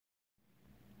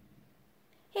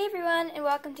Hey everyone, and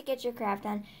welcome to Get Your Craft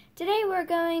On. Today we're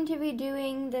going to be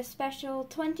doing the special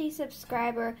 20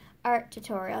 subscriber art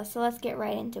tutorial, so let's get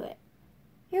right into it.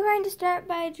 You're going to start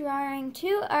by drawing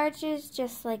 2 arches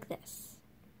just like this.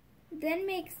 Then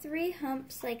make 3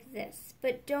 humps like this,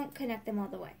 but don't connect them all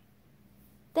the way.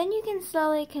 Then you can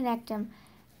slowly connect them,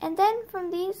 and then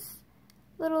from these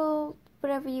little,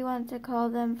 whatever you want to call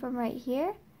them, from right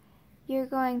here, you're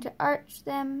going to arch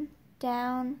them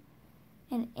down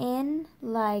and in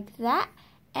like that,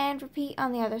 and repeat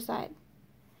on the other side.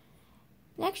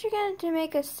 Next you're going to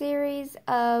make a series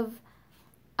of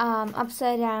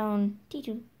upside down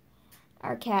T2.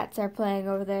 Our cats are playing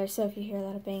over there, so if you hear a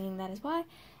lot of banging, that is why.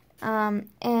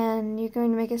 And you're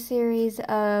going to make a series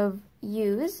of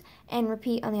U's and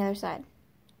repeat on the other side.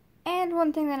 And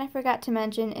one thing that I forgot to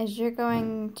mention is you're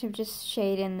going to just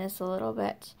shade in this a little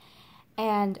bit.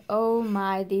 And oh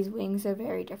my, these wings are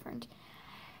very different.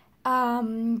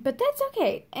 But that's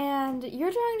okay, and your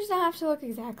drawing does not have to look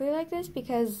exactly like this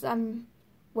because,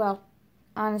 well,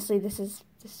 honestly, this is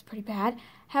pretty bad.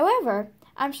 However,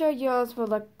 I'm sure yours will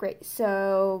look great,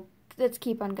 so let's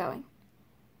keep on going.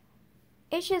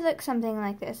 It should look something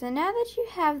like this, and now that you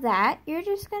have that, you're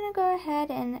just going to go ahead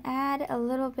and add a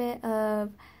little bit of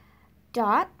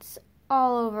dots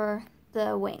all over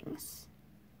the wings,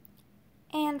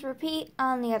 and repeat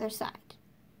on the other side.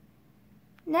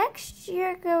 Next,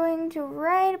 you're going to,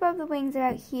 right above the wings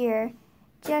about here,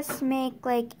 just make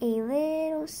like a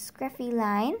little scruffy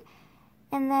line.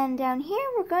 And then down here,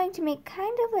 we're going to make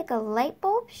kind of like a light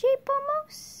bulb shape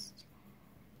almost.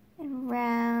 And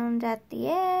round at the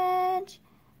edge,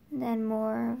 and then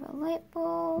more of a light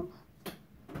bulb.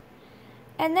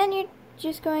 And then you're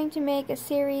just going to make a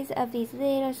series of these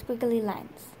little squiggly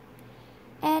lines.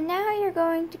 And now you're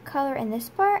going to color in this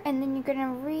part, and then you're going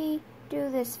to do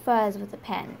this fuzz with a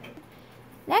pen.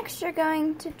 Next you're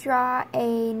going to draw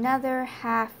another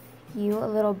half U a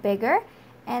little bigger,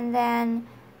 and then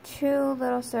 2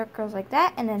 little circles like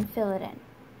that, and then fill it in.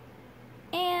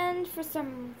 And for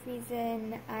some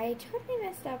reason I totally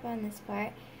messed up on this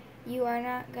part. You are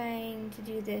not going to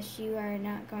do this. You are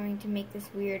not going to make this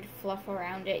weird fluff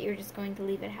around it. You're just going to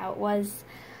leave it how it was.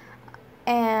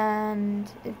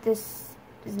 And this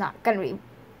is not going to be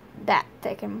that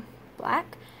thick and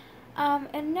black.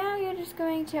 And now you're just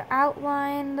going to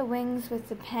outline the wings with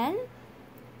the pen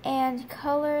and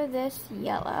color this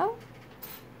yellow.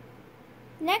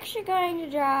 Next you're going to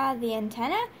draw the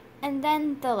antenna and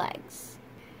then the legs.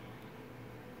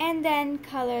 And then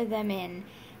color them in.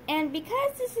 And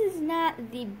because this is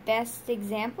not the best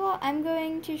example, I'm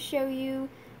going to show you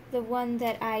the one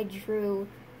that I drew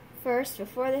first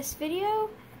before this video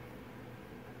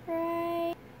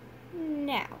right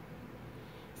now.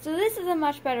 So this is a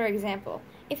much better example.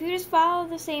 If you just follow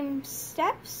the same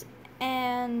steps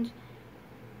and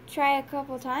try a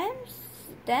couple times,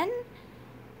 then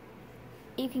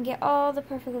you can get all the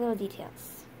perfect little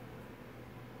details.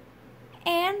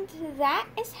 And that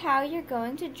is how you're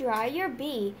going to draw your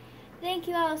bee. Thank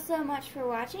you all so much for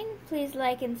watching. Please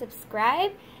like and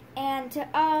subscribe. And to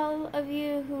all of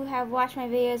you who have watched my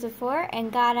videos before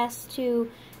and got us to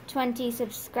 20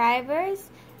 subscribers,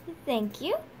 thank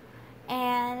you.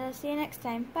 And I'll see you next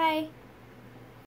time. Bye.